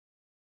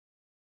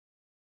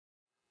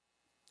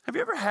Have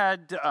you ever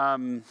had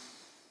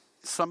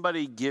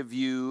somebody give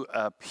you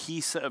a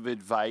piece of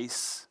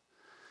advice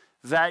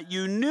that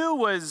you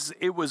knew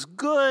it was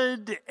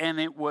good and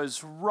it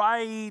was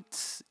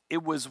right,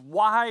 it was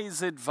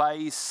wise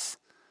advice,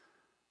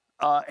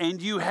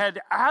 and you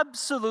had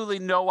absolutely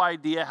no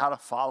idea how to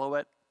follow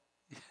it?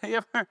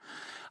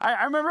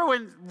 I remember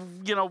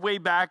when, way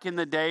back in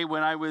the day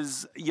when I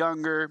was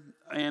younger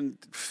and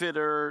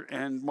fitter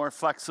and more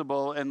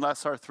flexible and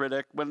less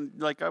arthritic, when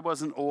I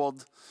wasn't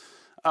old,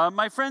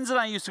 my friends and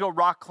I used to go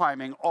rock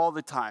climbing all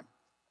the time.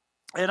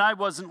 And I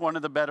wasn't one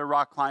of the better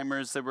rock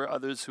climbers. There were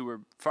others who were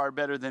far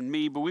better than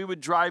me. But we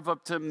would drive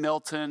up to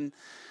Milton,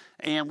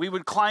 and we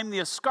would climb the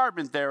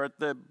escarpment there at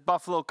the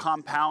Buffalo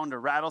Compound,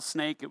 or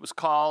Rattlesnake it was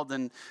called.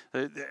 And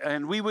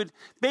we would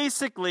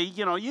basically,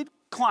 you'd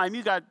climb.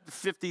 You got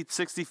 50,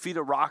 60 feet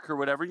of rock or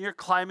whatever, and you're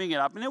climbing it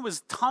up. And it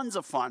was tons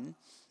of fun.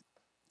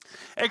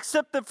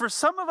 Except that for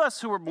some of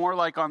us who were more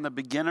like on the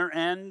beginner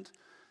end,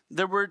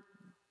 there were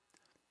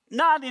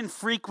not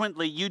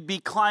infrequently, you'd be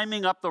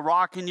climbing up the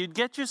rock and you'd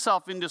get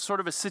yourself into sort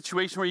of a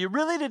situation where you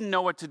really didn't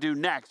know what to do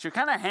next. You're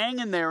kind of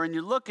hanging there and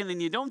you're looking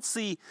and you don't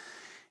see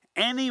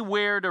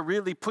anywhere to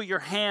really put your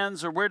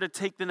hands or where to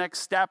take the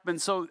next step.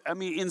 And so,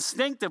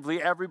 instinctively,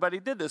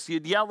 everybody did this.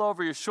 You'd yell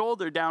over your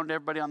shoulder down to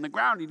everybody on the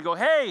ground. You'd go,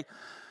 hey,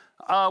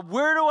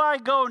 where do I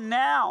go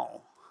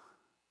now?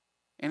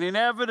 And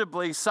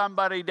inevitably,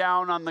 somebody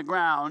down on the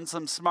ground,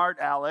 some smart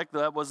aleck,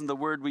 that wasn't the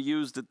word we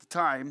used at the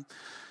time,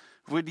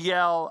 would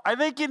yell, I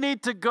think you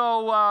need to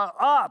go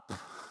up.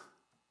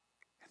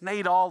 And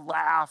they'd all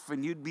laugh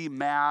and you'd be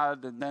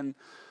mad. And then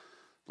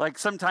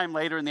sometime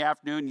later in the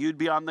afternoon, you'd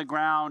be on the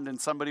ground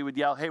and somebody would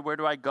yell, hey, where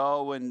do I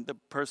go? And the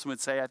person would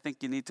say, I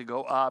think you need to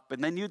go up.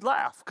 And then you'd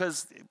laugh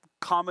because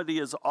comedy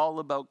is all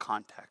about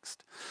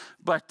context.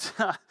 But,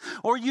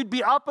 or you'd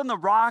be up on the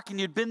rock and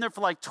you'd been there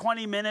for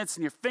 20 minutes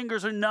and your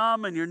fingers are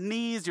numb and your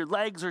knees, your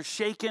legs are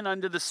shaking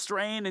under the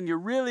strain and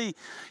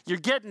you're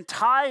getting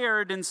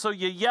tired. And so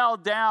you yell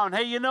down,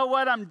 hey, you know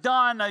what? I'm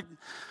done.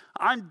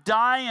 I'm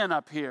dying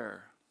up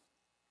here.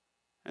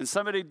 And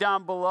somebody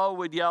down below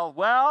would yell,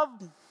 well,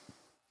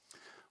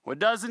 what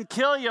doesn't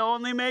kill you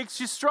only makes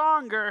you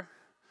stronger.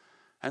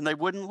 And they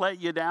wouldn't let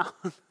you down.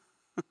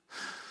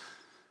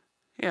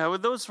 Yeah,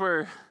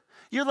 well,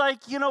 you're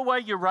like, you know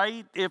what, you're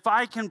right. If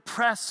I can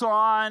press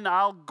on,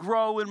 I'll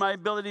grow in my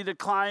ability to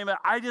climb.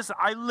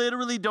 I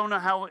literally don't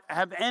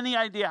have any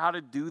idea how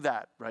to do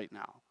that right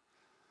now.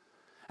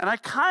 And I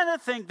kind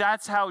of think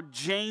that's how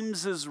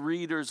James's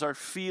readers are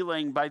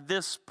feeling by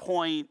this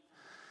point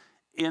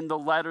in the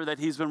letter that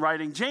he's been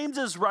writing. James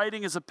is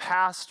writing as a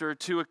pastor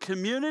to a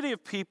community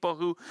of people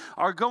who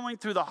are going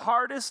through the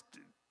hardest,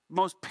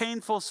 most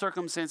painful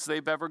circumstance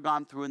they've ever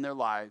gone through in their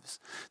lives.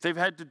 They've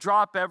had to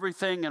drop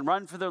everything and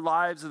run for their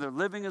lives, and they're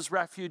living as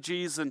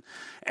refugees, and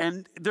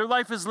their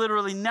life has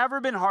literally never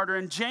been harder.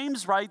 And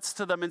James writes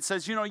to them and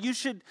says, you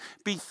should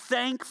be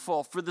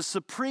thankful for the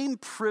supreme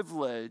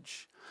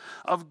privilege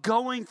of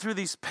going through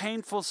these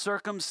painful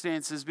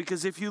circumstances,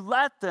 because if you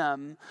let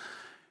them,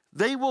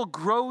 they will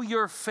grow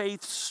your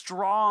faith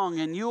strong,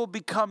 and you'll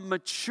become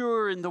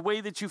mature in the way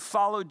that you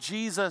follow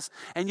Jesus,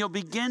 and you'll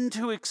begin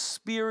to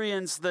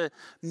experience the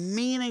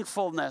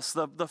meaningfulness,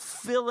 the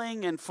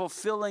filling and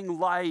fulfilling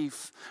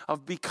life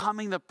of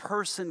becoming the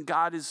person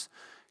God has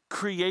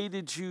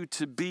created you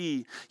to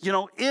be.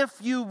 If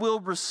you will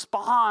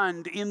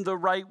respond in the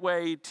right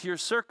way to your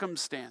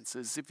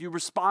circumstances, if you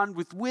respond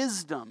with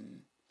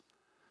wisdom,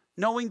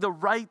 knowing the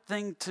right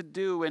thing to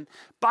do. And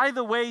by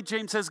the way,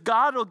 James says,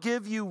 God will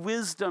give you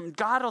wisdom.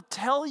 God will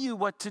tell you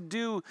what to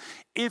do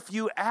if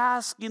you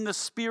ask in the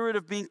spirit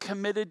of being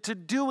committed to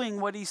doing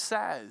what he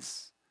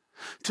says,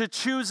 to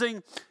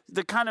choosing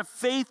the kind of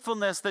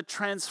faithfulness that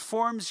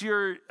transforms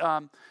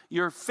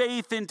your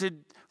faith into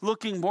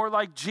looking more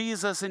like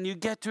Jesus, and you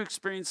get to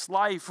experience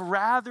life,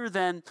 rather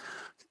than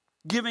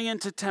giving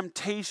into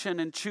temptation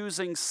and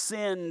choosing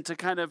sin to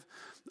kind of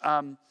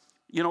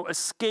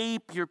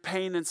escape your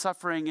pain and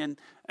suffering, and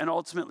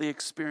ultimately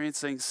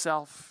experiencing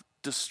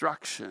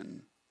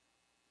self-destruction.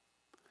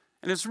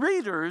 And his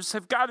readers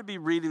have got to be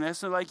reading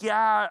this. They're like,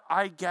 yeah,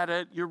 I get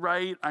it. You're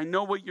right. I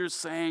know what you're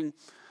saying.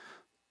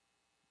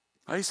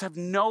 I just have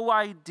no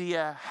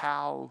idea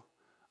how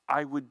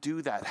I would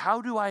do that.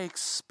 How do I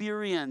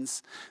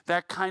experience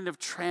that kind of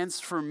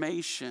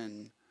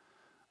transformation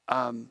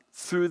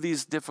through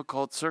these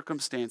difficult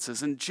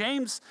circumstances? And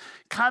James,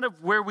 kind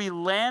of where we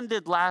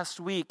landed last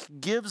week,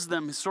 gives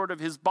them sort of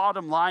his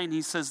bottom line.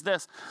 He says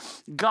this: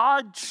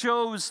 God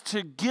chose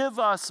to give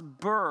us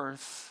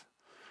birth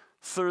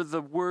through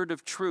the word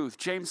of truth.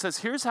 James says,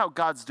 here's how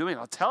God's doing it.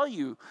 I'll tell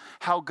you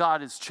how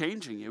God is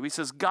changing you. He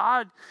says,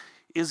 God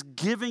is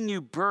giving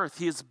you birth.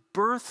 He is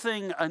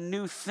birthing a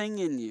new thing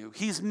in you.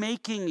 He's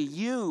making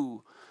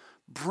you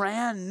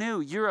brand new.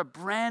 You're a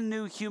brand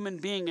new human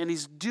being, and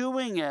he's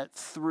doing it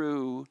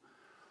through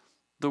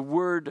the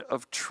word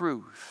of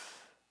truth.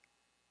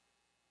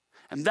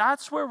 And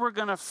that's where we're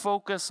going to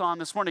focus on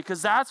this morning,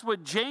 because that's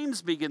what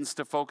James begins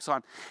to focus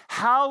on.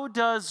 How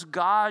does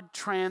God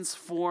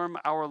transform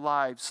our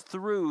lives?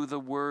 Through the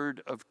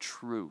word of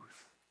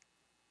truth.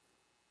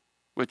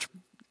 which,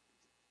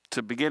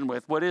 to begin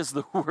with, what is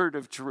the word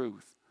of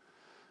truth?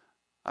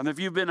 If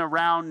you've been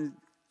around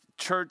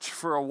church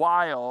for a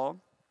while,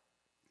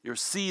 you're a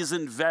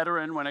seasoned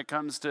veteran when it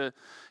comes to,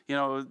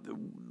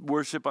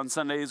 worship on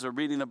Sundays or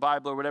reading the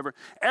Bible or whatever.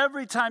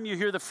 Every time you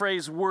hear the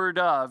phrase word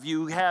of,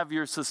 you have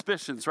your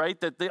suspicions, right?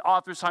 That the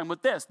author's talking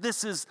about this.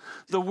 This is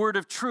the word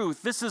of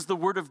truth. This is the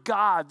word of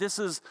God. This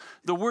is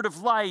the word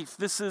of life.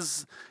 This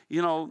is,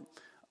 the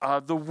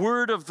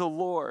word of the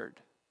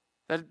Lord.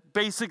 That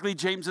basically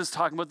James is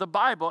talking about the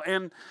Bible.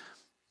 And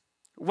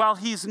while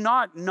he's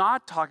not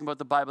talking about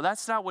the Bible,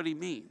 that's not what he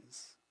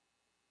means.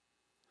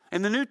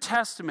 In the New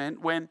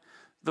Testament, when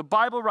the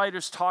Bible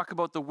writers talk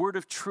about the word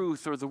of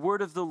truth or the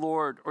word of the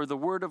Lord or the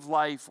word of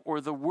life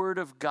or the word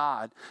of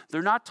God,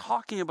 they're not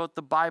talking about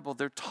the Bible.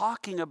 They're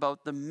talking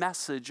about the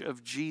message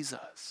of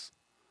Jesus.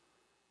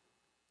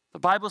 The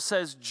Bible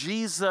says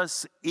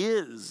Jesus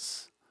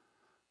is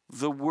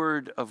the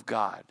word of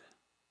God.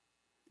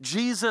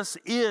 Jesus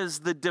is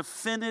the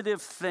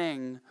definitive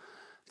thing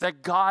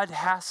that God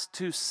has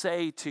to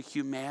say to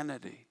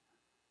humanity,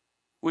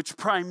 which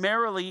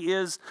primarily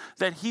is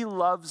that he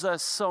loves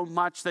us so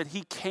much that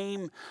he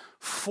came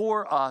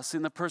for us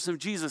in the person of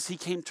Jesus. He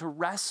came to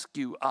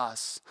rescue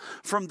us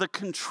from the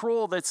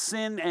control that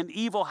sin and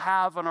evil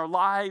have on our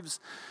lives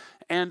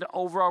and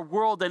over our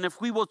world. And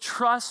if we will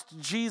trust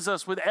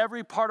Jesus with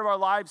every part of our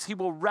lives, he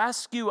will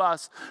rescue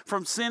us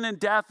from sin and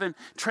death and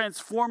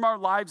transform our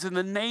lives in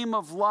the name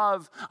of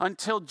love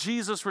until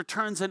Jesus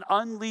returns and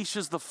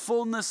unleashes the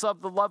fullness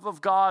of the love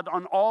of God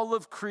on all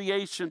of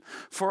creation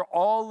for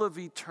all of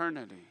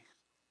eternity.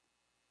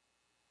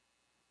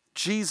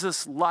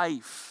 Jesus'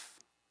 life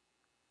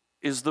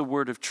is the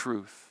word of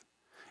truth.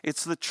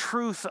 It's the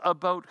truth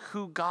about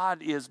who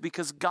God is,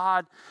 because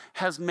God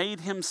has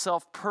made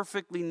himself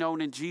perfectly known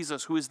in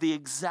Jesus, who is the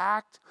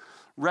exact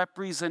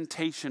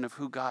representation of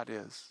who God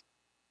is.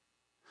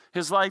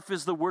 His life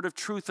is the word of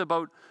truth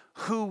about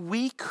who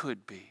we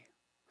could be,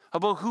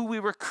 about who we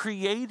were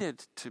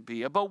created to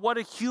be, about what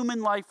a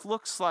human life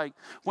looks like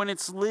when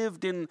it's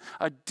lived in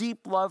a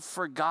deep love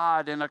for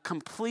God and a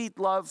complete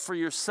love for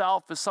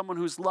yourself as someone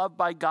who's loved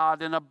by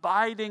God, and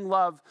abiding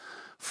love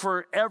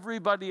for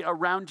everybody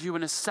around you,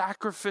 and a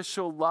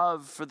sacrificial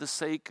love for the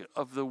sake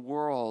of the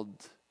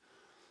world.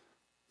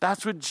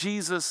 That's what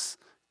Jesus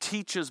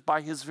teaches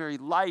by his very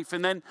life.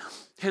 And then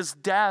his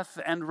death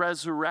and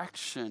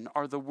resurrection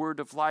are the word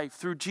of life.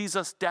 Through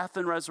Jesus' death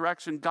and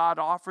resurrection, God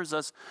offers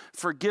us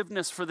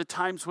forgiveness for the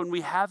times when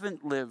we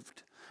haven't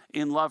lived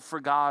in love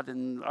for God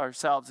and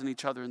ourselves and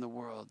each other in the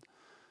world.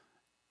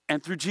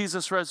 And through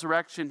Jesus'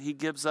 resurrection, he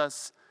gives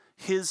us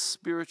his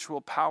spiritual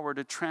power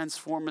to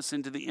transform us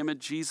into the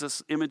image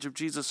of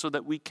Jesus, so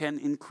that we can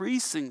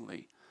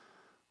increasingly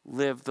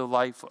live the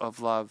life of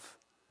love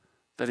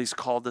that he's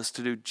called us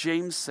to do.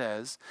 James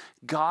says,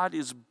 God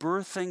is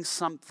birthing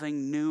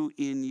something new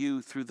in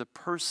you through the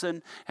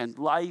person and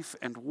life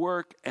and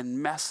work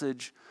and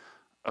message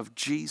of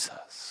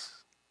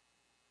Jesus.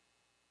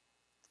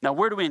 Now,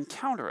 where do we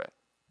encounter it?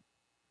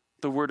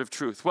 The word of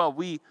truth. Well,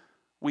 we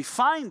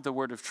find the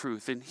word of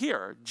truth in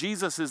here.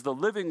 Jesus is the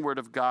living word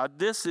of God.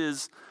 This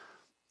is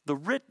the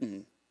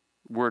written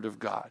word of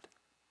God.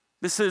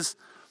 This is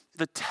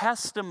the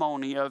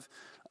testimony of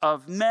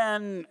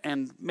men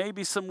and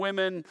maybe some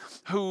women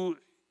who,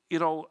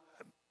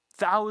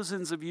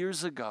 thousands of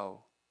years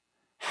ago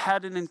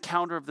had an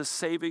encounter of the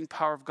saving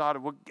power of God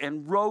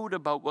and wrote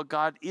about what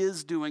God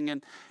is doing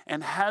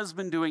and has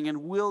been doing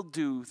and will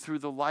do through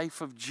the life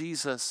of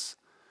Jesus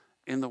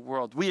in the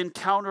world. We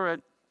encounter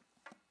it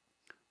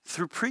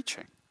through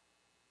preaching,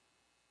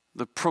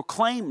 the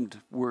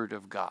proclaimed word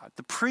of God,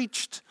 the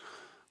preached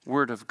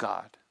word of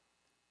God.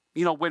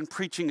 When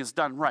preaching is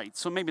done right.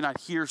 So maybe not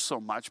here so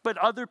much, but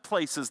other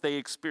places they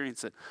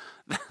experience it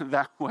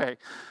that way.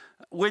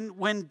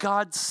 When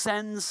God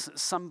sends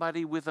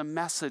somebody with a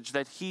message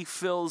that he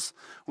fills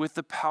with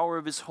the power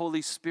of his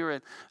Holy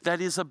Spirit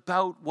that is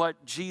about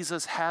what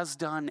Jesus has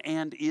done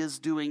and is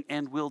doing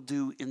and will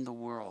do in the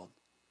world.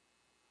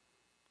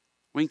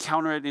 We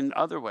encounter it in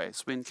other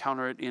ways. We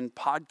encounter it in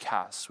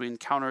podcasts. We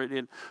encounter it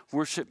in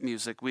worship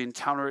music. We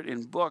encounter it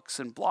in books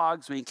and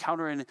blogs. We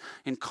encounter it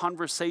in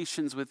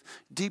conversations with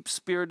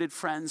deep-spirited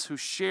friends who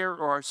share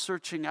or are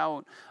searching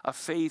out a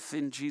faith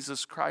in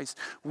Jesus Christ.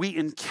 We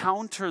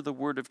encounter the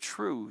word of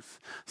truth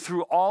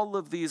through all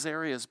of these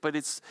areas. But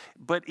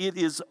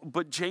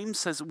James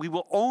says we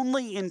will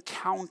only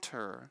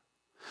encounter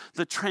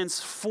the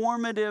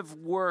transformative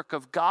work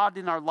of God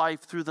in our life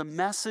through the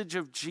message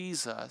of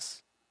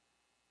Jesus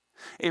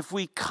if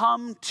we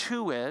come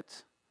to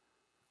it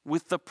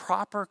with the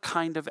proper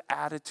kind of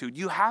attitude.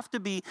 You have to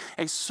be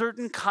a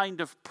certain kind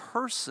of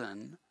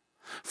person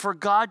for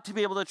God to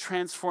be able to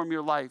transform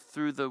your life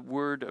through the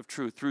word of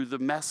truth, through the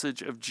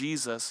message of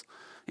Jesus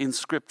in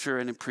scripture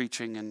and in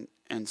preaching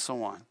and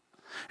so on.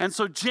 And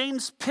so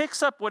James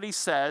picks up what he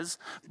says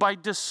by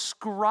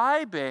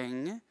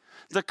describing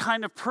the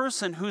kind of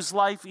person whose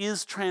life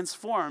is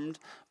transformed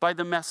by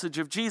the message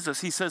of Jesus.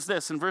 He says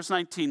this in verse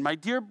 19, "My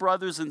dear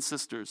brothers and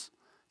sisters,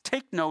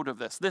 take note of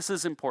this. This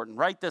is important.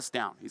 Write this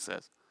down," he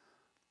says.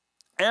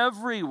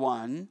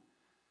 everyone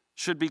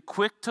should be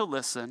quick to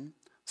listen,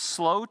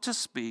 slow to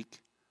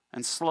speak,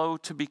 and slow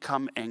to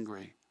become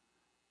angry.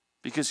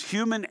 Because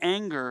human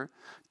anger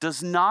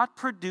does not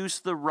produce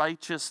the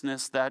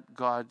righteousness that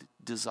God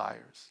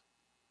desires.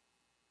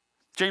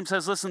 James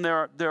says, listen,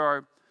 there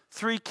are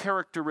three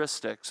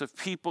characteristics of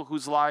people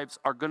whose lives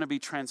are going to be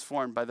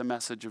transformed by the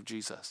message of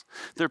Jesus.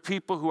 They're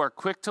people who are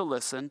quick to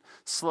listen,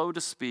 slow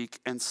to speak,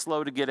 and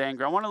slow to get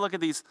angry. I want to look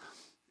at these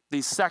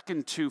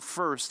second two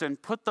first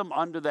and put them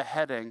under the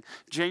heading.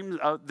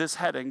 This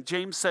heading,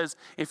 James says,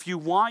 if you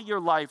want your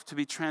life to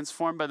be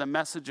transformed by the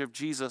message of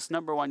Jesus,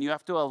 number one, you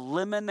have to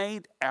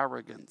eliminate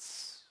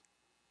arrogance.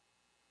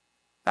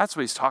 That's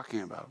what he's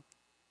talking about.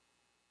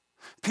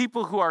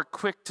 People who are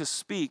quick to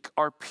speak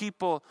are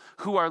people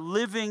who are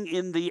living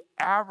in the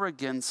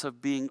arrogance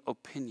of being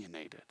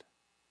opinionated.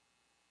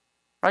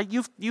 Right?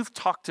 You've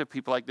talked to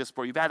people like this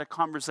before. You've had a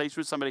conversation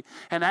with somebody,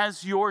 and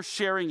as you're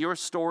sharing your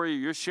story, or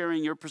you're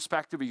sharing your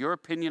perspective, or your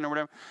opinion, or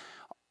whatever,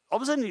 all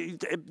of a sudden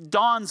it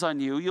dawns on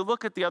you. You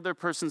look at the other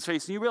person's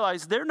face, and you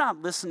realize they're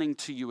not listening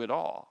to you at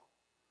all.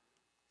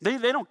 They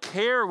don't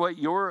care what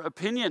your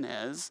opinion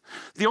is.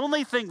 The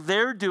only thing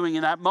they're doing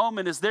in that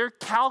moment is they're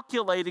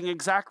calculating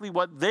exactly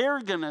what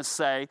they're going to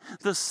say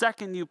the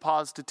second you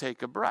pause to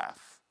take a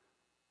breath.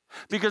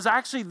 Because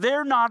actually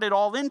they're not at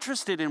all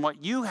interested in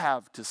what you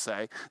have to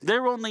say.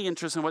 They're only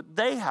interested in what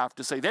they have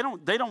to say. They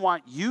don't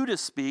want you to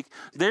speak.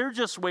 They're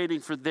just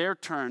waiting for their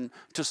turn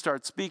to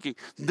start speaking.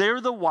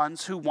 They're the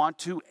ones who want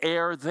to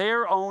air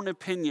their own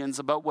opinions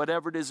about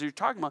whatever it is you're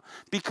talking about,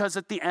 because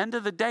at the end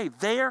of the day,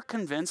 they are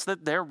convinced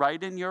that they're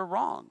right and you're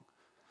wrong.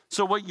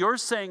 So what you're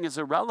saying is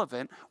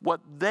irrelevant. What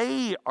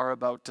they are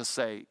about to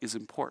say is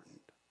important.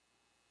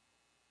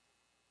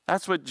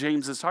 That's what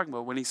James is talking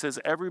about when he says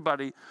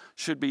everybody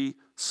should be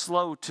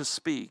slow to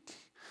speak.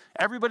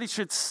 Everybody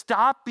should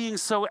stop being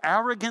so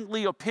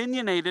arrogantly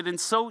opinionated and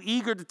so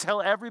eager to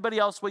tell everybody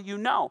else what you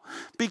know.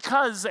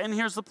 Because, and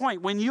here's the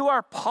point, when you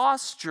are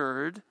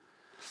postured,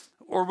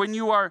 or when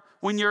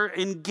you're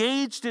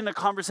engaged in a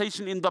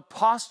conversation in the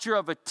posture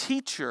of a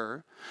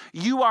teacher,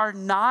 you are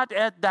not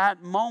at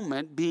that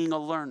moment being a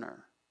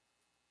learner.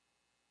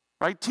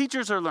 Right?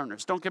 Teachers are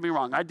learners, don't get me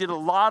wrong. I did a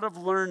lot of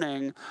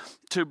learning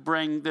to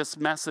bring this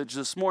message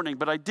this morning,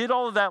 but I did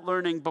all of that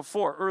learning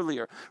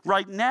earlier.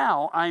 Right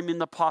now, I'm in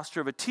the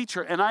posture of a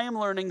teacher, and I am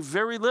learning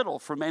very little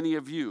from any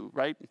of you,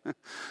 right?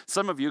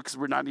 Some of you, because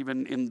we're not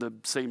even in the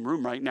same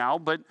room right now,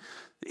 but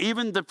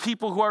even the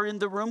people who are in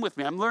the room with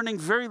me, I'm learning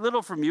very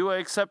little from you,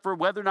 except for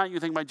whether or not you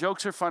think my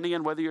jokes are funny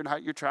and whether or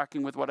not you're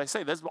tracking with what I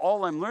say. That's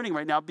all I'm learning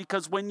right now,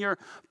 because when you're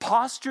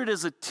postured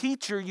as a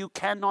teacher, you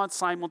cannot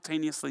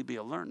simultaneously be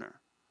a learner.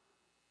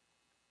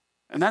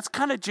 And that's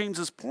kind of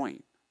James's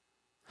point.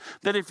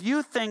 That if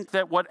you think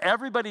that what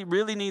everybody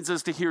really needs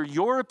is to hear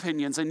your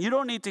opinions and you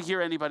don't need to hear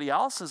anybody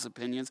else's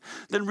opinions,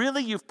 then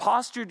really you've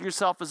postured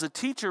yourself as a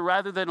teacher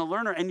rather than a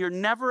learner, and you're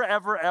never,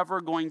 ever, ever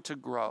going to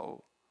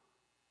grow.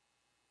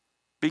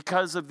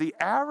 Because of the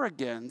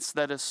arrogance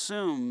that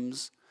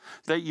assumes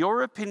that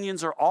your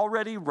opinions are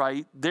already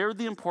right, they're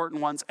the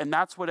important ones, and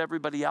that's what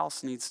everybody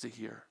else needs to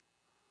hear.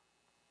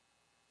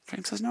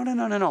 James says,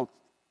 no.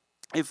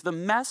 If the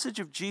message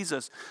of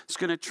Jesus is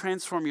going to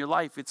transform your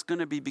life, it's going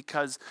to be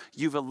because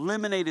you've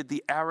eliminated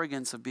the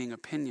arrogance of being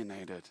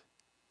opinionated.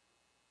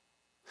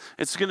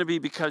 It's going to be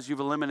because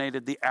you've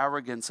eliminated the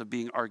arrogance of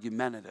being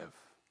argumentative.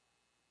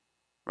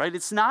 Right?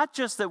 It's not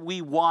just that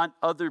we want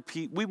other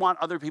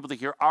people to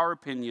hear our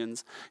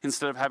opinions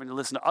instead of having to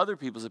listen to other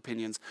people's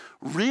opinions.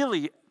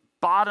 Really,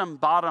 bottom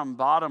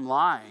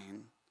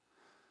line,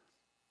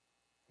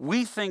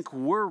 we think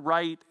we're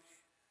right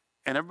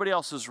and everybody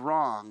else is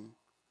wrong.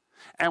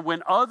 And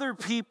when other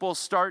people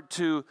start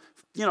to,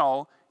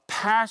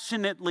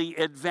 passionately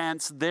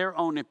advance their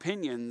own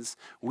opinions,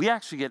 we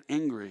actually get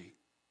angry.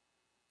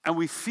 And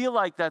we feel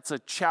like that's a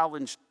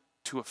challenge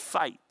to a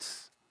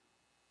fight.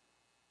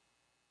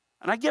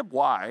 And I get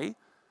why.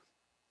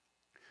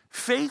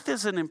 Faith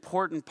is an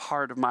important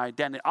part of my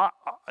identity.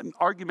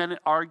 Arguably,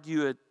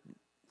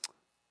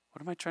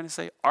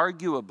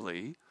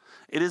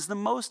 it is the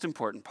most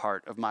important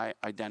part of my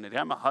identity.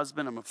 I'm a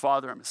husband, I'm a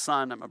father, I'm a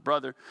son, I'm a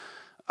brother.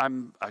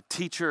 I'm a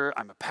teacher,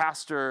 I'm a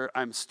pastor,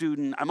 I'm a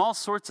student, I'm all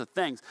sorts of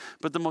things.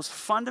 But the most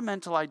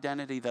fundamental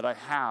identity that I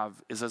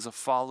have is as a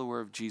follower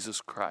of Jesus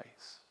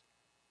Christ.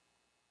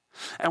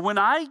 And when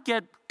I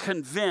get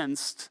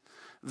convinced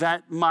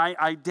that my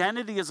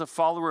identity as a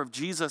follower of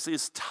Jesus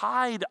is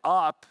tied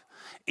up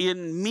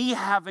in me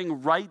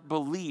having right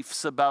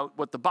beliefs about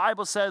what the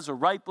Bible says, or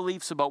right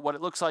beliefs about what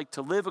it looks like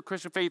to live a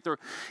Christian faith,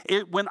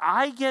 when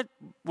I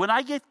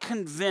get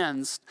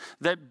convinced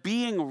that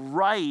being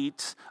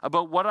right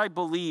about what I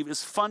believe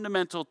is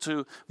fundamental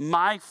to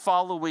my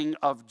following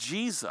of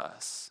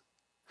Jesus,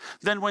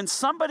 then when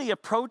somebody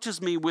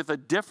approaches me with a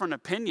different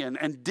opinion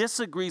and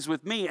disagrees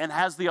with me and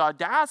has the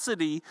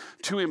audacity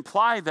to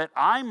imply that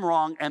I'm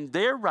wrong and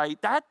they're right,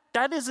 that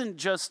isn't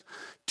just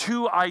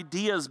two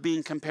ideas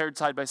being compared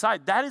side by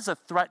side. That is a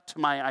threat to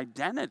my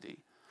identity.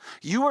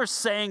 You are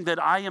saying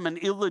that I am an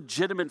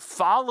illegitimate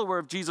follower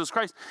of Jesus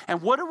Christ.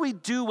 And what do we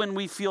do when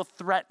we feel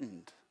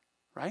threatened,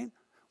 right?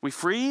 We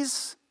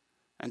freeze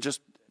and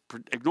just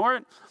ignore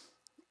it,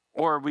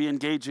 or we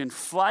engage in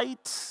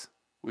flight.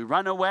 We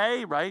run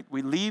away, right?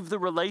 We leave the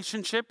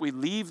relationship. We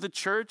leave the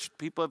church.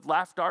 People have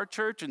left our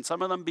church, and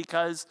some of them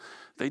because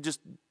they just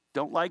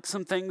don't like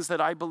some things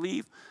that I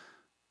believe.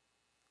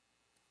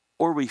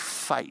 Or we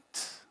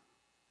fight,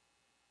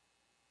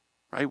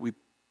 right? We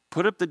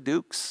put up the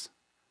dukes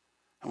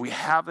and we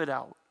have it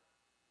out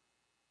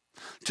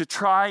to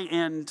try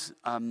and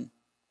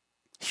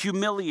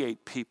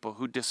humiliate people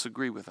who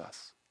disagree with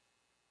us,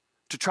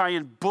 to try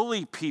and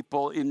bully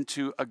people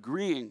into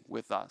agreeing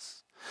with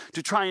us,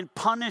 to try and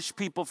punish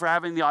people for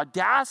having the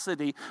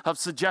audacity of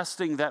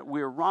suggesting that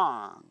we're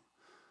wrong,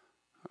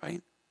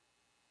 right?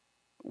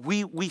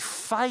 We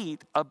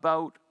fight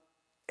about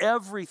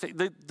everything.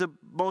 The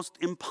most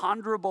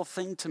imponderable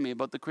thing to me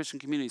about the Christian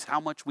community is how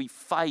much we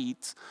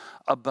fight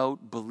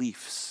about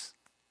beliefs.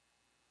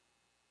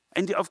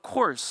 And of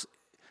course,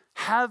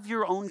 have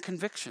your own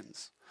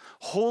convictions.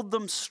 Hold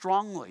them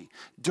strongly.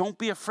 Don't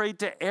be afraid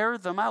to air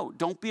them out.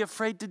 Don't be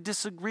afraid to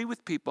disagree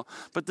with people.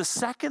 But the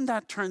second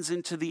that turns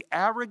into the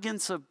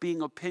arrogance of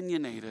being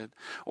opinionated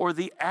or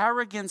the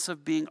arrogance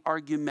of being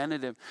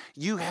argumentative,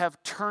 you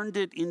have turned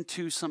it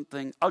into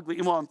something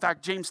ugly. Well, in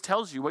fact, James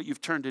tells you what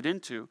you've turned it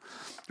into.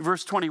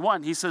 Verse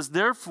 21, he says,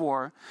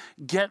 therefore,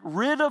 get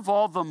rid of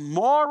all the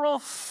moral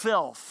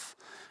filth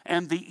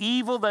and the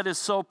evil that is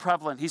so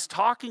prevalent. He's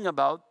talking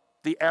about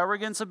the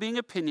arrogance of being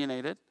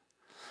opinionated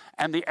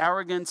and the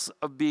arrogance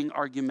of being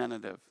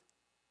argumentative.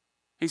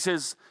 He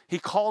says, he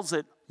calls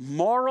it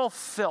moral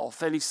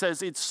filth, and he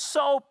says it's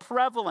so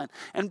prevalent.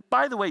 And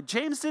by the way,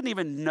 James didn't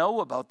even know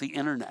about the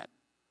internet.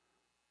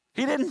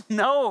 He didn't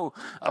know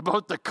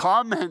about the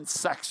comments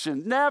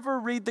section. Never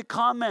read the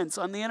comments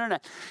on the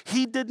internet.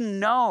 He didn't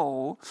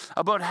know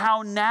about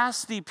how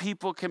nasty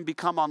people can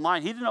become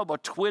online. He didn't know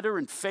about Twitter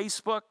and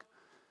Facebook.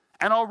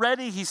 And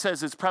already he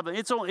says it's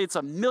prevalent. It's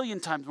a million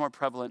times more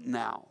prevalent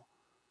now.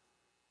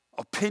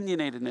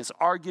 Opinionatedness,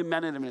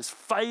 argumentativeness,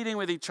 fighting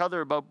with each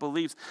other about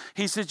beliefs.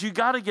 He says you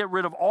got to get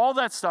rid of all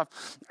that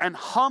stuff and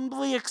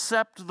humbly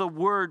accept the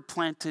word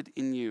planted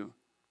in you,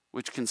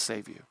 which can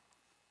save you.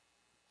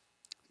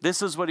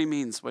 This is what he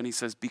means when he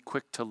says be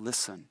quick to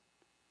listen.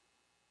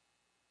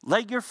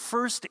 Let your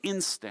first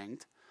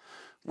instinct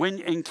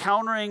when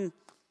encountering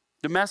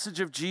the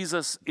message of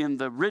Jesus in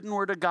the written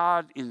word of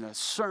God, in a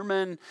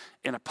sermon,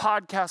 in a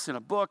podcast, in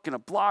a book, in a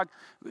blog,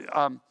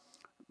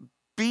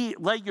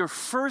 let your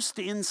first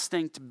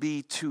instinct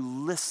be to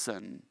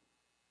listen.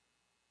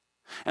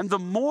 And the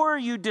more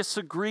you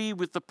disagree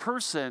with the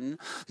person,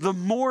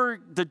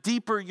 the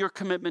deeper your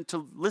commitment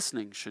to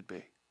listening should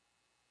be.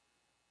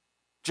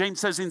 James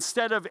says,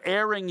 instead of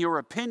airing your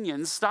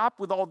opinions, stop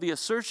with all the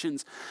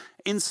assertions.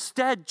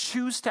 Instead,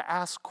 choose to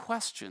ask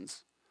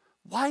questions.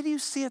 Why do you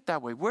see it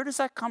that way? Where does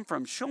that come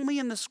from? Show me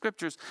in the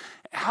scriptures.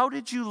 How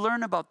did you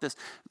learn about this?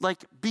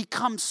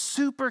 Become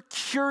super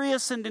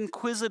curious and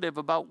inquisitive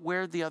about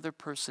where the other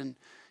person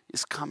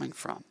is coming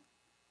from.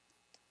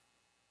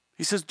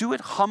 He says, do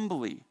it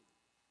humbly.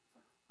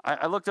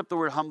 I looked up the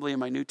word humbly in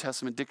my New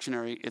Testament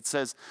dictionary. It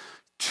says,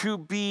 to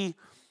be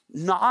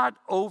not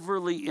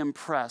overly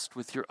impressed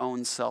with your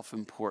own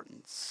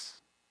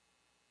self-importance.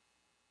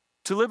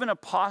 To live in a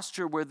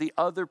posture where the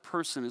other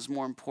person is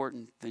more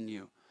important than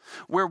you.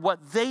 Where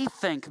what they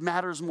think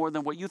matters more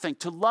than what you think.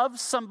 To love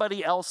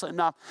somebody else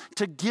enough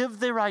to give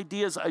their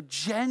ideas a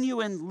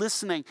genuine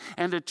listening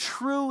and a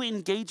true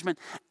engagement.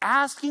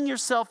 Asking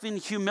yourself in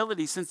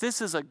humility, since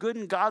this is a good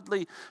and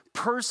godly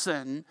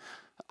person,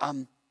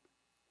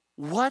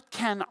 what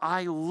can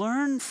I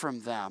learn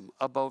from them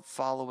about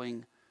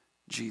following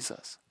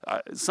Jesus?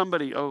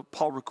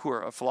 Paul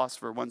Ricoeur, a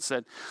philosopher, once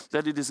said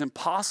that it is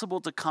impossible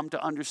to come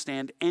to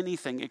understand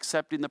anything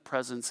except in the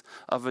presence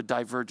of a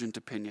divergent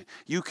opinion.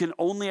 You can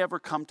only ever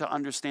come to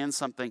understand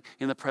something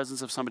in the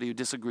presence of somebody who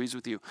disagrees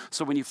with you.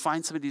 So when you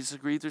find somebody who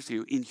disagrees with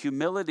you, in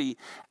humility,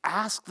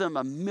 ask them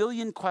a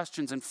million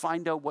questions and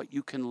find out what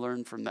you can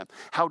learn from them.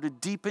 How to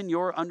deepen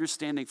your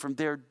understanding from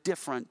their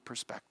different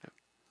perspective.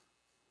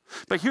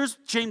 But here's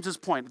James's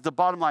point. The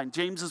bottom line,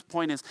 James's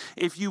point is,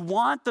 if you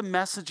want the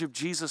message of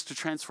Jesus to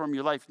transform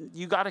your life,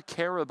 you got to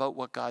care about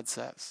what God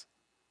says.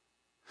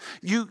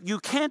 You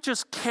can't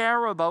just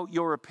care about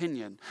your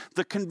opinion,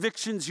 the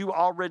convictions you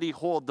already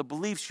hold, the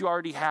beliefs you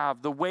already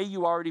have, the way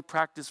you already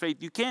practice faith.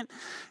 You can't,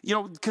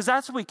 because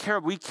that's what we care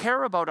about. We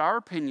care about our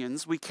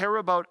opinions. We care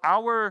about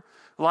our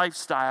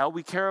lifestyle.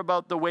 We care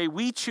about the way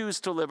we choose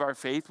to live our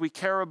faith. We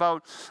care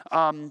about,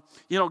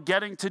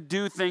 getting to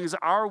do things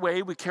our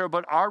way. We care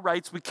about our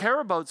rights. We care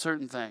about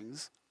certain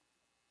things.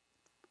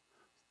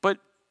 But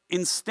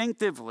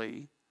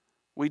instinctively,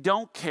 we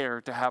don't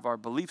care to have our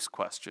beliefs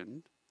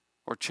questioned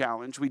or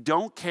challenged. We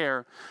don't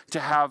care to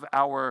have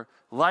our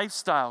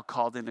lifestyle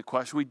called into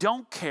question. We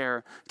don't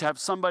care to have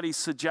somebody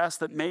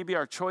suggest that maybe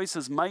our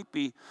choices might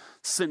be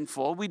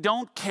sinful. We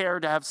don't care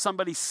to have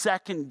somebody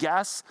second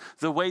guess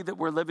the way that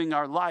we're living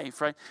our life,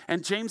 right?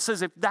 And James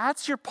says, if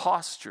that's your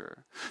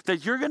posture,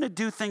 that you're going to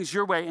do things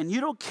your way and you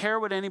don't care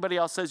what anybody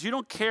else says, you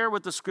don't care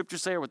what the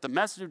scriptures say or what the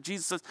message of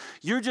Jesus says,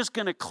 you're just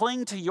going to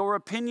cling to your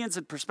opinions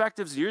and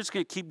perspectives and you're just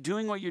going to keep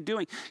doing what you're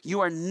doing,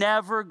 you are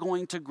never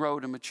going to grow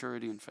to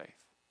maturity in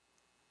faith.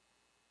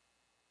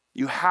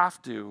 You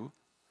have to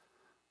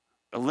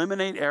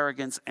eliminate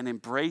arrogance and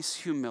embrace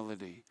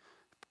humility.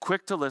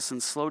 Quick to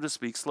listen, slow to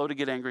speak, slow to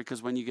get angry,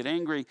 because when you get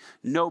angry,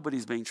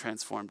 nobody's being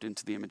transformed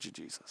into the image of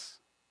Jesus.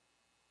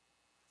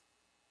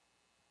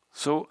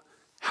 So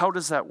how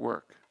does that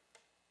work?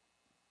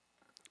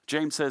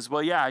 James says,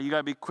 well, yeah, you got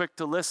to be quick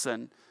to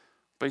listen,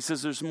 but he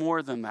says there's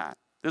more than that.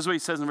 This is what he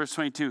says in verse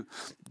 22.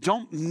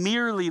 Don't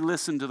merely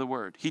listen to the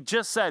word. He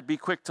just said, be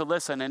quick to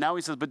listen, and now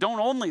he says, but don't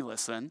only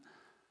listen.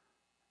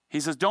 He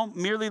says, don't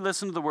merely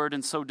listen to the word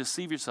and so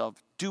deceive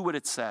yourself. Do what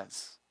it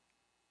says.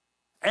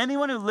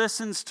 Anyone who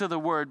listens to the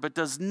word but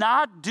does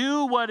not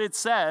do what it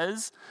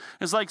says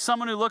is like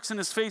someone who looks in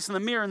his face in the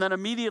mirror and then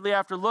immediately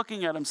after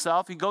looking at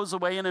himself, he goes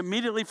away and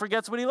immediately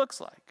forgets what he looks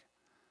like.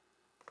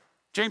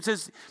 James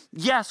says,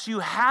 yes, you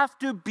have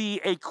to be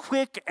a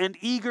quick and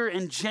eager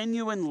and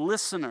genuine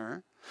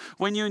listener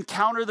when you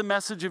encounter the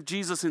message of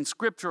Jesus in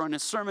scripture or in a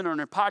sermon or in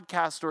a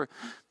podcast or,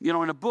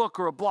 in a book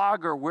or a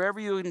blog or wherever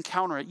you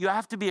encounter it. You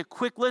have to be a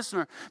quick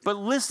listener, but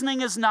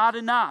listening is not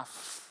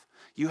enough.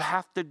 You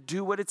have to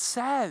do what it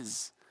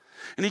says.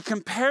 And he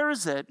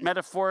compares it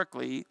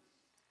metaphorically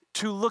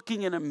to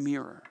looking in a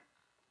mirror.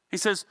 He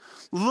says,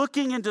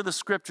 looking into the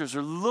scriptures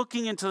or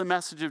looking into the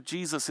message of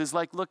Jesus is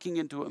like looking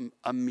into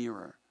a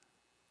mirror.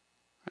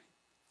 Right?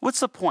 What's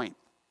the point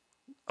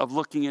of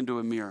looking into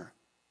a mirror?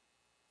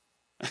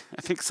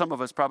 I think some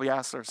of us probably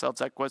ask ourselves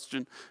that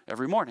question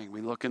every morning. We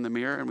look in the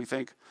mirror and we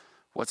think,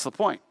 what's the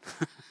point?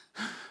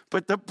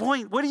 But the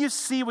point, what do you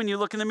see when you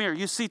look in the mirror?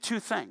 You see two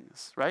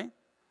things, right?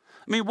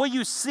 I mean, what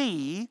you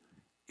see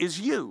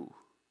is you.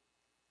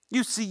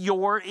 You see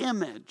your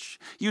image.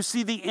 You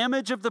see the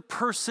image of the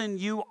person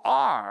you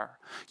are.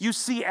 You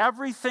see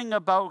everything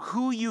about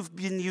who you've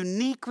been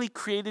uniquely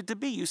created to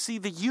be. You see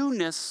the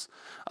you-ness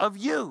of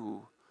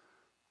you,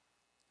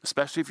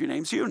 especially if your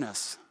name's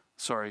Eunice.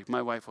 Sorry,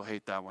 my wife will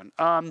hate that one.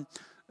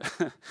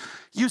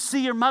 You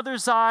see your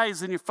mother's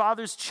eyes and your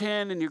father's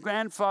chin and your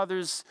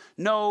grandfather's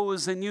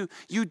nose, and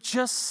you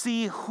just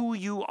see who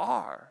you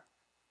are.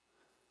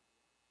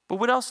 But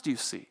what else do you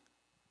see?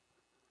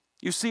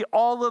 You see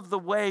all of the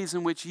ways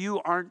in which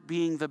you aren't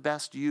being the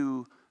best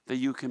you that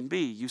you can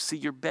be. You see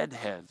your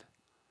bedhead.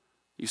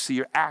 You see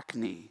your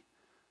acne.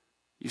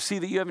 You see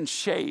that you haven't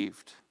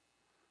shaved.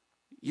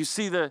 You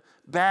see the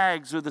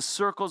bags or the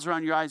circles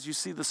around your eyes. You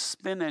see the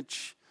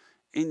spinach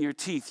in your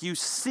teeth. You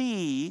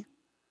see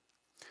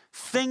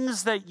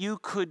things that you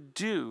could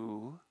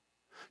do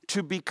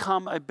to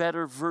become a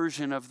better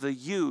version of the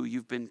you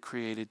you've been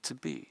created to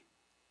be.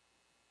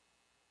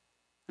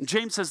 And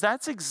James says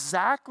that's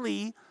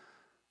exactly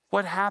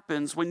what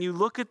happens when you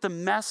look at the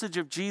message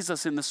of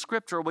Jesus in the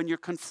scripture, or when you're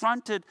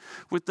confronted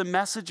with the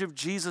message of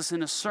Jesus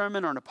in a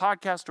sermon or in a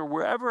podcast or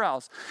wherever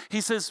else.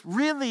 He says,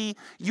 really,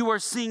 you are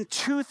seeing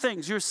two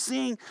things.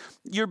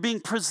 You're being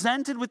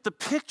presented with the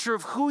picture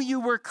of who you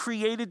were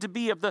created to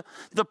be, of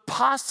the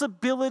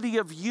possibility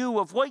of you,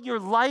 of what your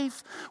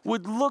life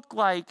would look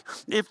like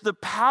if the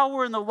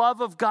power and the love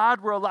of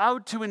God were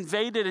allowed to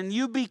invade it and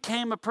you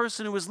became a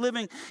person who was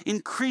living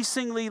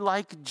increasingly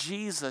like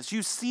Jesus.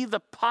 You see the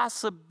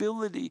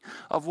possibility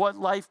of what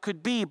life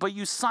could be, but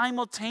you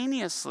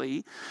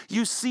simultaneously,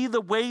 you see the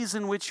ways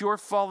in which you're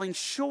falling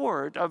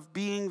short of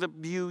being the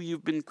you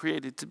you've been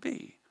created to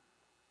be.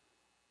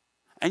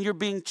 And you're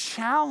being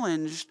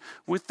challenged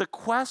with the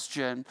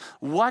question,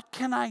 what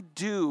can I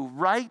do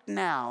right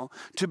now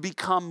to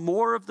become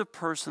more of the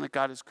person that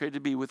God has created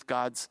to be with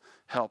God's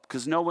help?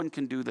 Because no one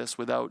can do this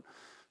without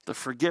the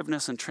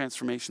forgiveness and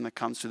transformation that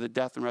comes through the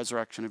death and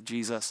resurrection of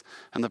Jesus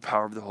and the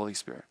power of the Holy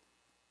Spirit.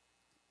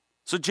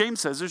 So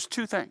James says there's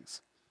two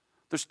things.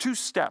 There's two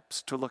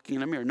steps to looking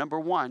in a mirror. Number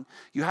one,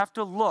 you have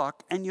to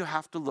look, and you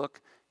have to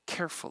look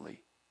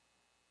carefully.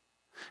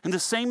 And the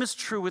same is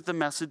true with the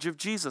message of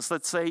Jesus.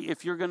 Let's say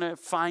if you're going to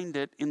find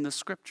it in the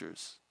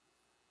scriptures,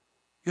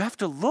 you have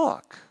to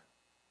look.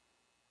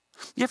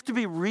 You have to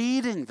be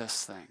reading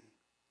this thing,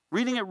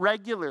 reading it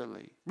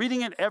regularly,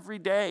 reading it every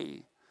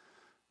day,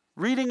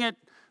 reading it.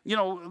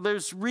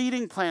 There's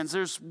reading plans.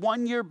 There's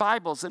 1-year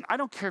Bibles. And I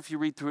don't care if you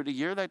read through it a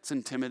year. That's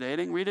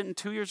intimidating. Read it in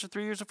 2 years or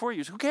 3 years or 4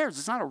 years. Who cares?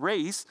 It's not a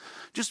race.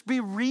 Just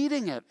be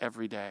reading it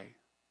every day.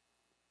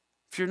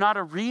 If you're not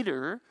a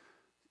reader,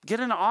 get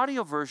an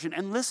audio version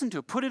and listen to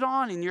it. Put it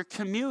on in your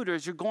commute or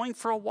as you're going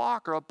for a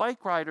walk or a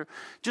bike ride. Or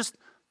just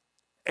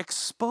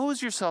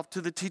expose yourself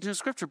to the teaching of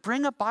Scripture.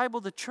 Bring a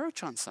Bible to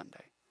church on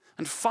Sunday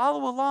and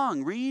follow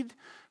along. Read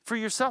for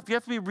yourself. You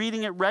have to be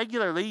reading it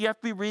regularly. You have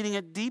to be reading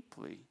it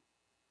deeply.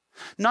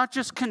 Not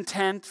just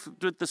content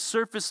with the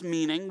surface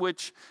meaning,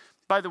 which,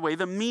 by the way,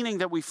 the meaning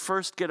that we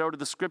first get out of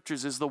the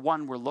scriptures is the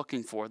one we're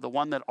looking for, the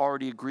one that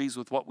already agrees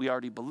with what we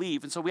already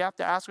believe. And so we have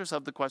to ask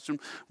ourselves the question,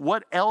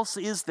 what else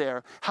is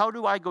there? How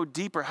do I go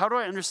deeper? How do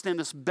I understand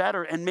this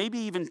better? And maybe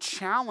even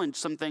challenge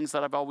some things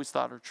that I've always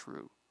thought are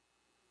true.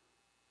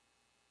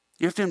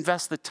 You have to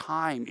invest the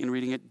time in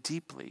reading it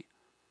deeply.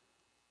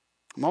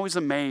 I'm always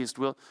amazed.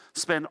 We'll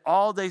spend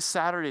all day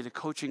Saturday at a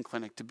coaching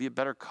clinic to be a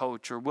better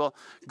coach, or we'll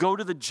go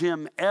to the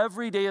gym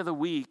every day of the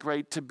week,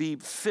 right, to be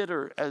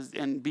fitter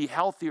and be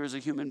healthier as a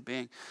human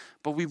being.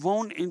 But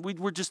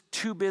we're just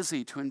too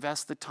busy to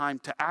invest the time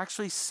to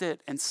actually sit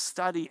and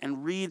study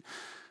and read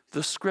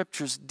the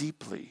scriptures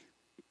deeply.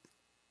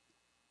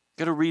 You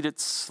got to read it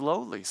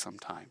slowly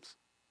sometimes.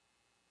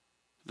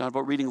 Not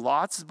about reading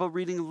lots, it's about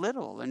reading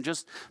little and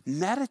just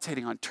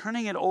meditating on,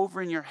 turning it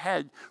over in your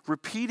head,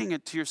 repeating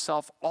it to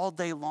yourself all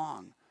day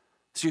long.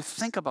 So you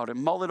think about it,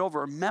 mull it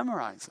over, or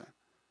memorize it.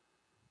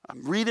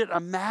 Read it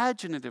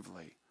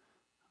imaginatively.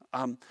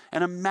 And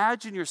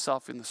imagine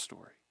yourself in the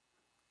story.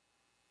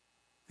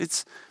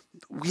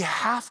 We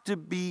have to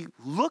be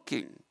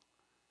looking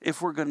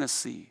if we're going to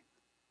see.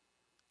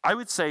 I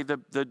would say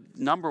the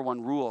number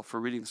one rule for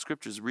reading the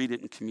scriptures, read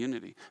it in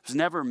community. It was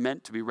never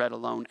meant to be read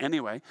alone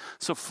anyway.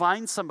 So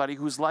find somebody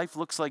whose life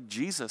looks like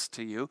Jesus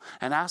to you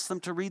and ask them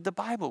to read the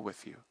Bible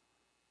with you.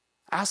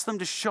 Ask them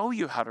to show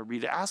you how to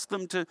read it. Ask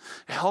them to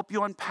help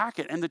you unpack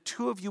it. And the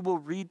two of you will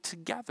read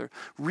together.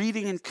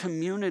 Reading in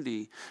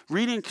community.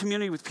 Reading in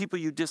community with people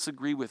you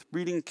disagree with.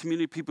 Reading in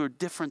community with people who are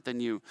different than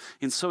you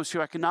in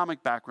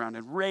socioeconomic background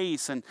and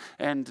race and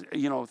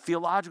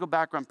theological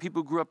background.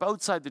 People who grew up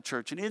outside the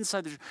church and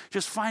inside the church.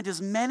 Just find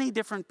as many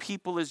different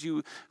people as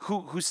you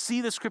who see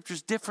the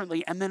scriptures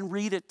differently and then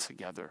read it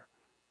together.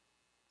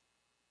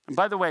 And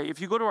by the way, if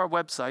you go to our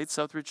website,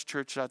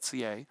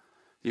 southridgechurch.ca,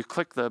 you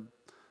click the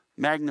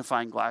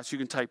magnifying glass, you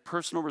can type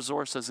personal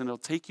resources and it'll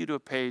take you to a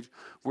page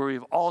where we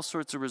have all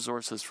sorts of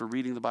resources for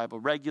reading the Bible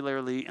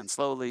regularly and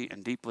slowly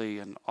and deeply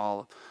and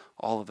all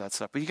of that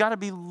stuff. But you got to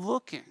be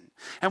looking.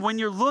 And when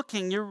you're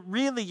looking,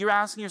 you're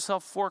asking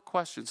yourself 4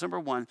 questions. Number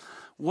 1,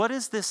 what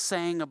is this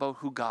saying about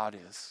who God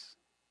is?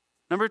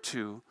 Number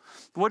 2,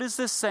 what is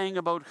this saying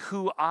about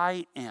who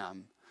I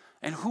am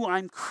and who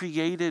I'm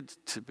created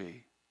to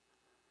be?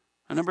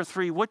 And number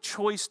 3, what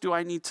choice do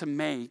I need to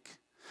make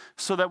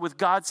so that with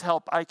God's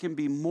help, I can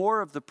be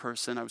more of the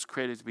person I was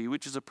created to be,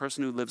 which is a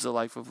person who lives a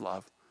life of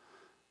love.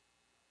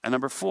 And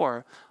number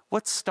 4,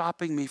 what's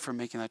stopping me from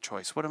making that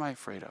choice? What am I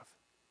afraid of?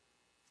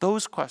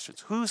 Those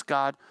questions. Who's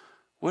God?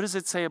 What does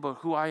it say about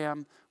who I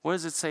am? What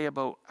does it say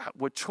about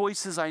what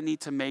choices I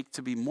need to make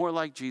to be more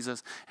like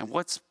Jesus? And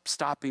what's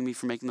stopping me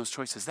from making those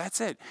choices?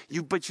 That's it.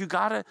 But you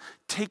got to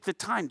take the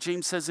time.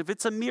 James says, if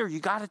it's a mirror, you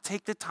got to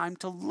take the time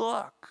to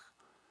look.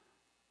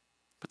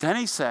 But then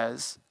he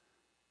says,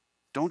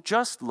 don't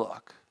just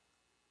look.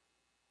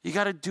 You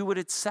got to do what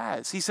it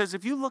says. He says,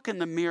 if you look in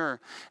the mirror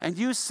and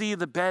you see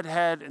the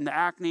bedhead and the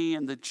acne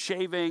and the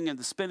shaving and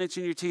the spinach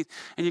in your teeth,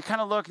 and you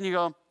kind of look and you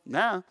go,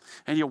 nah,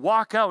 and you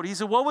walk out. He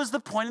said, what was the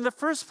point in the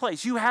first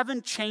place? You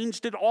haven't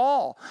changed at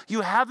all.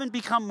 You haven't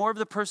become more of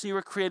the person you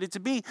were created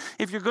to be.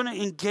 If you're going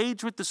to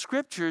engage with the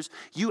scriptures,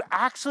 you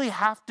actually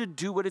have to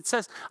do what it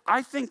says.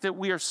 I think that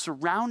we are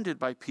surrounded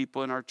by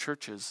people in our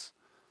churches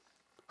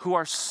who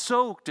are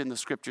soaked in the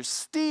scriptures,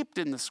 steeped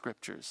in the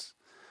scriptures,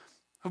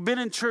 who've been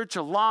in church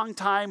a long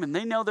time and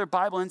they know their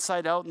Bible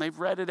inside out and they've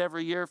read it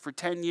every year for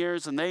 10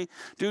 years and they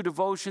do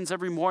devotions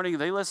every morning.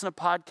 They listen to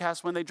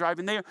podcasts when they drive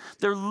and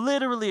they're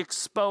literally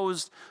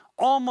exposed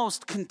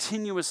almost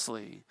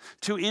continuously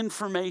to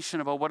information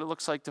about what it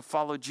looks like to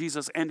follow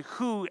Jesus, and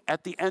who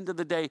at the end of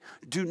the day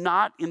do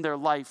not in their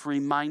life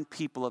remind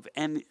people of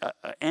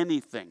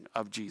anything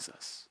of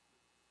Jesus.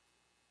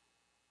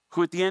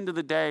 Who at the end of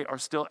the day are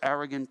still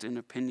arrogant and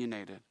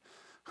opinionated.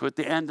 Who at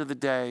the end of the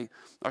day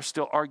are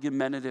still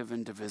argumentative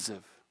and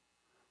divisive,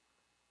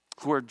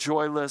 who are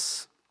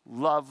joyless,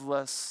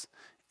 loveless,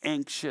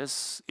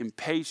 anxious,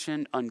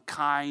 impatient,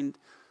 unkind.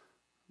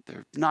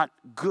 They're not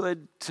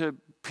good to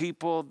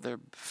people. They're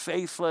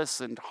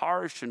faithless and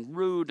harsh and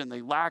rude, and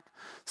they lack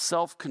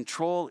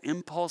self-control,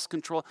 impulse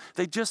control.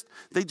 They just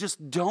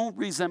don't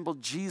resemble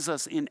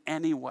Jesus in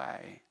any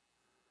way.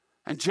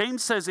 And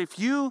James says, if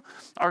you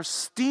are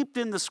steeped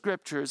in the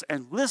scriptures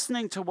and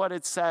listening to what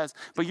it says,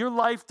 but your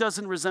life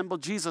doesn't resemble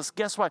Jesus,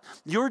 guess what?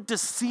 You're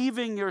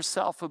deceiving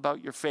yourself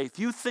about your faith.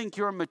 You think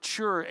you're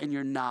mature and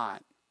you're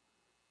not.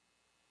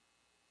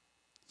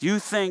 You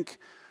think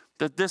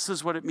that this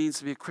is what it means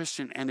to be a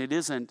Christian, and it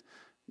isn't.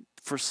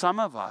 For some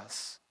of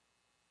us,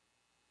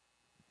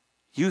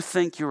 you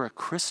think you're a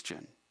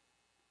Christian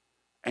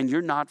and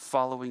you're not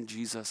following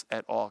Jesus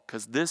at all,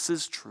 because this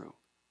is true.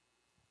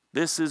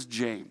 This is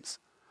James.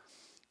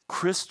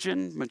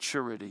 Christian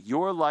maturity,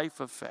 your life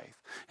of faith,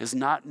 is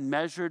not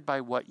measured by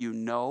what you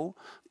know,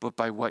 but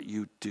by what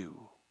you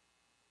do.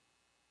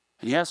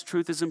 And yes,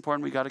 truth is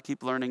important. We got to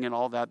keep learning and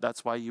all that.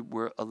 That's why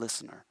we're a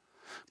listener.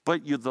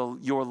 But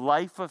your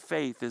life of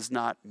faith is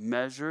not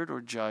measured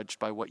or judged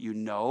by what you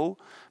know,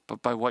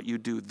 but by what you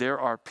do. There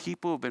are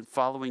people who have been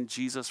following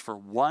Jesus for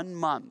 1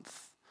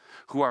 month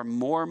who are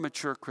more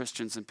mature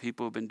Christians than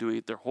people who've been doing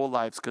it their whole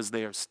lives because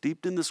they are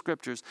steeped in the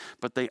scriptures,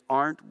 but they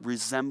aren't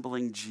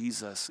resembling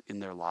Jesus in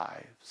their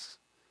lives.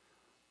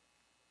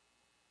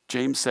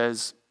 James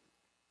says,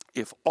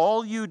 if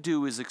all you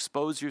do is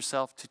expose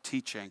yourself to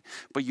teaching,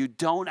 but you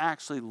don't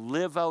actually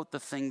live out the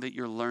thing that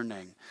you're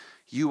learning,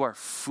 you are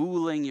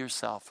fooling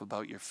yourself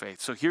about your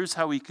faith. So here's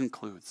how he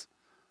concludes.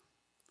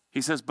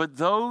 He says, but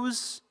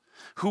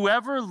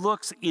whoever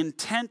looks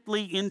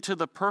intently into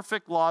the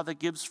perfect law that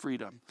gives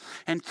freedom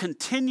and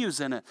continues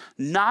in it,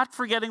 not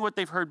forgetting what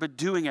they've heard, but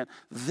doing it,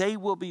 they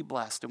will be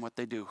blessed in what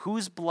they do.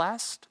 Who's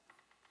blessed?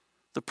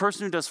 The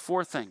person who does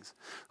four things,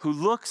 who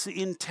looks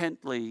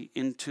intently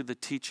into the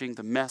teaching,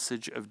 the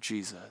message of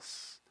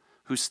Jesus,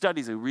 who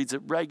studies it, reads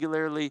it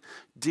regularly,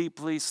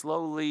 deeply,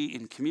 slowly,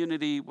 in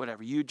community,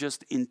 whatever. You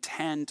just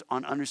intend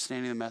on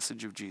understanding the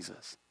message of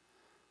Jesus.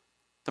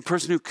 The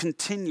person who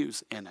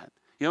continues in it.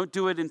 You don't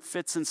do it in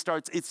fits and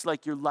starts. It's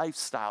like your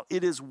lifestyle.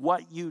 It is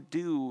what you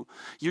do.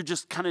 You're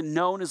just kind of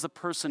known as the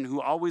person who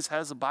always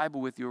has a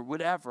Bible with you or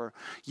whatever.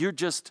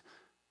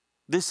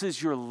 This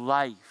is your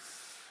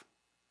life.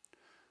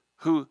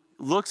 Who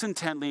looks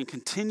intently and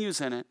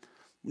continues in it,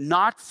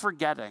 not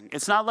forgetting.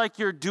 It's not like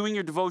you're doing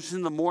your devotion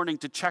in the morning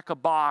to check a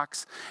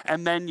box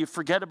and then you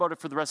forget about it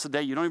for the rest of the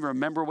day. You don't even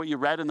remember what you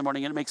read in the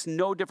morning, and it makes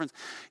no difference.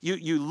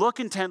 You look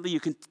intently,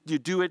 you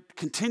do it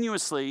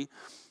continuously.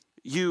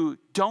 You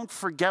don't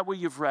forget what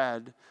you've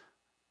read,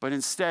 but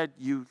instead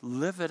you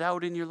live it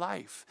out in your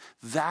life.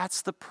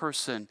 That's the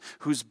person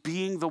who's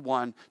being the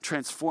one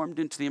transformed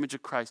into the image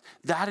of Christ.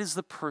 That is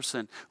the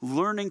person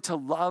learning to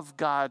love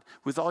God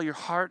with all your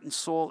heart and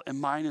soul and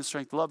mind and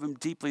strength. Love him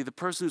deeply. The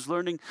person who's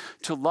learning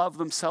to love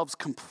themselves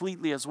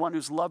completely as one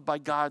who's loved by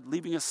God,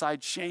 leaving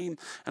aside shame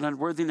and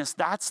unworthiness.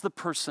 That's the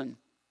person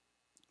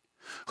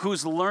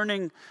who's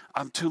learning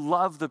to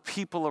love the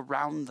people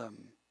around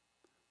them.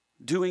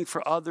 Doing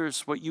for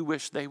others what you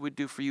wish they would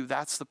do for you.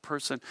 That's the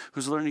person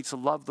who's learning to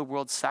love the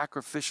world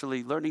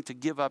sacrificially, learning to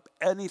give up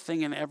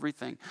anything and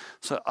everything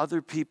so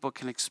other people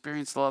can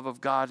experience the love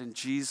of God. And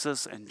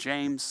Jesus and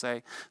James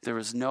say there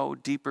is no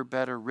deeper,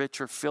 better,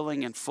 richer,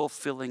 filling and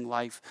fulfilling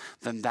life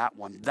than that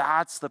one.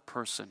 That's the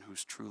person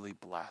who's truly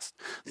blessed.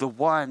 The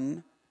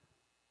one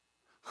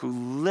who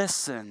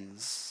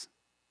listens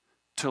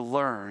to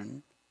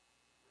learn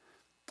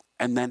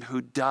and then who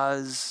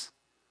does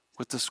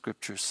what the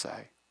scriptures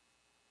say.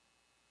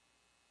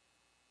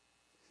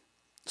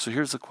 So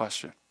here's the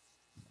question.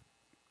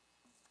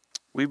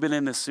 We've been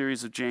in this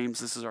series of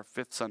James. This is our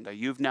 5th Sunday.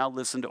 You've now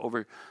listened to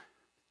over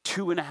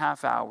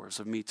 2.5 hours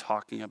of me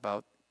talking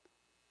about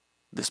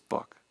this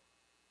book.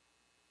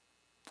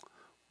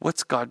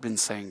 What's God been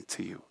saying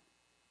to you?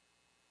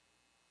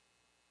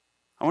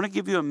 I want to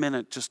give you a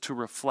minute just to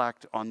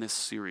reflect on this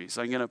series.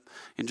 In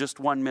just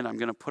 1 minute, I'm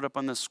going to put up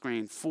on the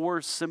screen 4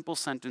 simple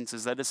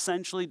sentences that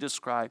essentially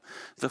describe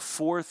the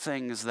 4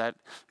 things that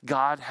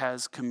God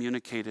has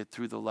communicated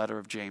through the letter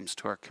of James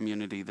to our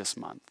community this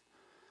month.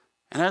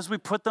 And as we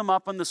put them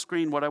up on the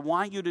screen, what I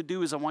want you to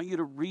do is I want you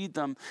to read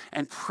them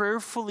and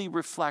prayerfully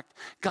reflect,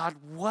 God,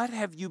 what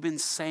have you been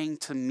saying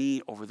to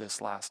me over this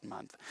last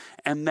month?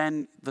 And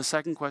then the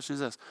second question is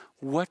this,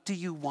 what do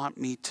you want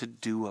me to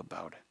do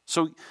about it?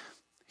 So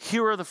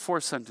here are the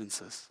 4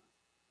 sentences.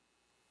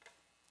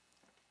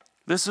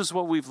 This is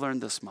what we've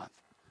learned this month.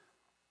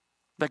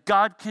 That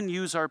God can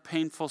use our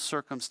painful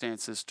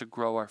circumstances to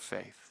grow our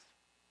faith.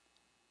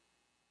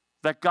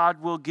 That God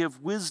will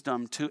give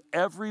wisdom to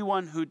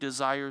everyone who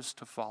desires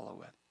to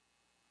follow it.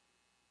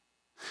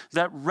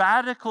 That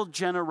radical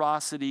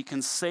generosity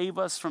can save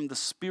us from the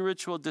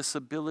spiritual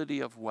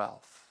disability of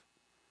wealth.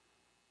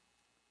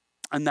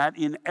 And that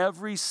in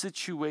every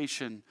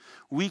situation,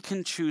 we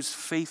can choose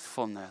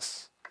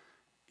faithfulness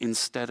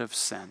instead of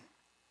sin.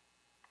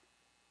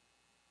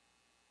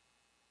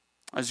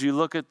 As you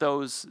look at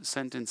those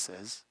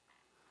sentences,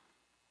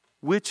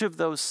 which of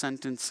those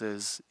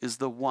sentences is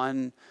the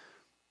one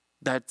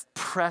that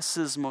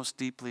presses most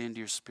deeply into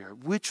your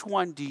spirit? Which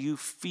one do you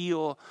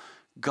feel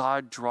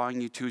God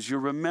drawing you to? As you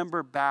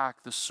remember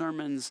back the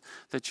sermons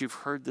that you've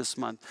heard this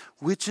month,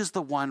 which is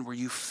the one where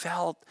you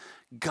felt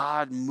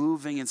God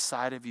moving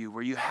inside of you,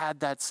 where you had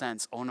that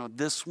sense, oh no,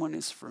 this one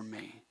is for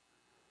me?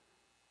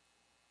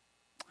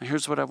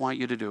 Here's what I want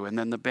you to do, and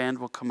then the band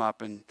will come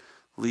up and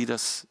lead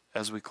us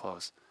as we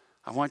close.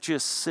 I want you to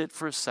sit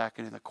for a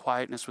second in the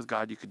quietness with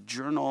God. You could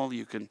journal,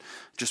 you can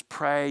just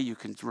pray, you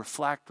can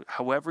reflect,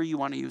 however you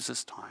want to use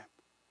this time.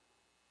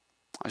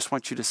 I just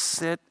want you to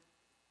sit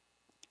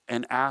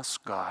and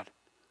ask God,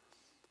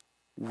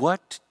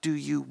 what do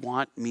you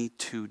want me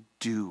to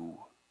do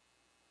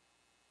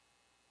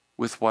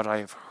with what I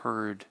have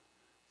heard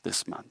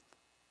this month?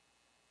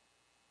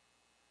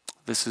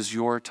 This is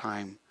your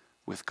time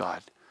with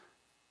God.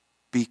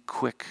 Be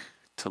quick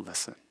to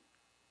listen.